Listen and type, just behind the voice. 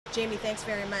Jamie, thanks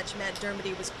very much. Matt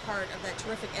Dermody was part of that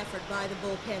terrific effort by the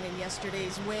bullpen in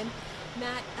yesterday's win.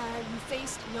 Matt, you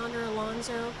faced Yonder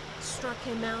Alonso, struck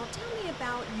him out. Tell me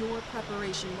about your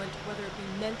preparation, whether it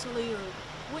be mentally or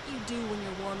what you do when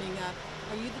you're warming up.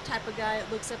 Are you the type of guy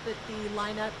that looks up at the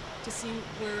lineup to see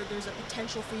where there's a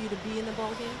potential for you to be in the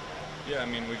ballgame? Yeah, I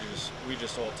mean, we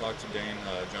just all talked to Dane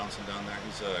Johnson down there.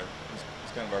 He's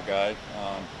kind of our guy.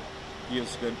 He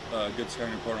has good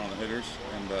scouting report on the hitters,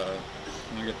 and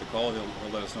when we get the call,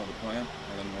 he'll let us know the plan,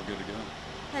 and then we're good to go.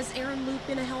 Has Aaron Loup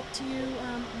been a help to you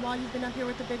while you've been up here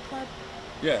with the big club?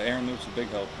 Yeah, Aaron Loup's a big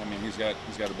help. I mean, he's got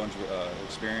a bunch of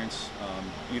experience.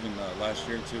 Even last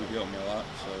year too, he helped me a lot.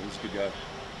 So he's a good guy.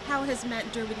 How has Matt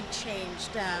Dermody changed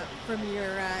from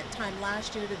your time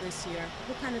last year to this year?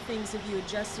 What kind of things have you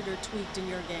adjusted or tweaked in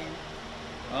your game?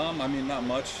 I mean, not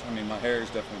much. I mean, my hair has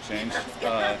definitely changed.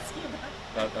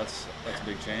 That's a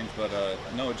big change. But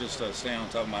no, just staying on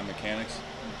top of my mechanics,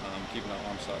 keeping my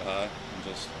arm side high, and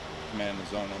just commanding the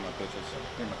zone on my pitches.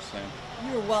 Pretty much the same.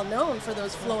 You were well known for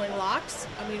those flowing locks.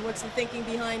 I mean, what's the thinking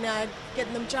behind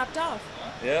getting them chopped off?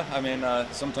 Yeah, I mean,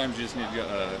 sometimes you just need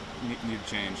to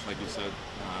change, like you said.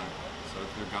 So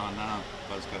if they're gone now,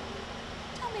 buzz cut.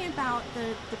 Tell me about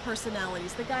the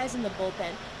personalities, the guys in the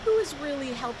bullpen. Who has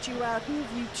really helped you out? Who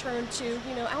have you turned to,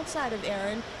 outside of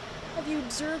Aaron? Have you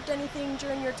observed anything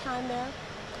during your time there?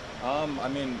 I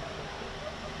mean,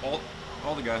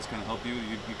 all the guys kind of help you.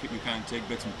 You kind of take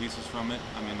bits and pieces from it.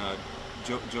 I mean,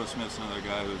 Joe Smith's another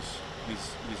guy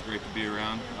he's great to be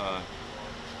around.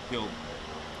 He'll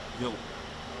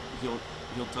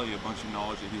tell you a bunch of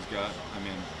knowledge that he's got. I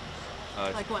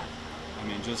mean, like what? I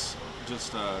mean, just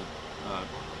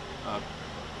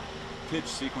pitch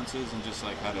sequences and just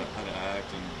like how to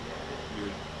act and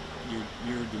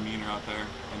your demeanor out there.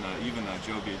 And even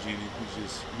Joe Biagini,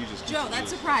 he just Joe. That's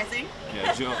surprising.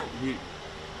 Yeah, Joe. He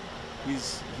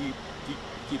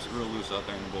keeps it real loose out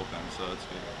there in the bullpen, so it's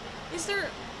good.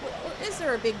 Is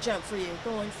there a big jump for you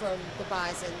going from the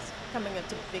Bisons coming up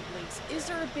to the big leagues? Is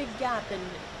there a big gap in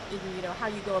how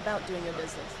you go about doing your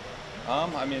business?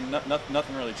 I mean,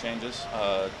 nothing really changes.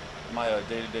 My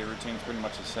day-to-day routine is pretty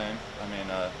much the same. I mean,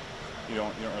 you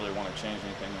don't really want to change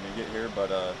anything when you get here,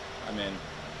 but I mean,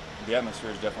 the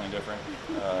atmosphere is definitely different.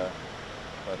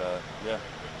 Yeah,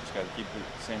 just got to keep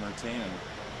the same routine and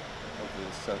hopefully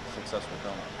it's successful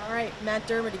film. All right, Matt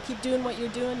Dermody, keep doing what you're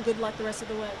doing. Good luck the rest of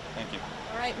the way. Thank you.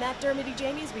 All right, Matt Dermody,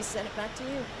 Jamie, as we send it back to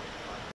you.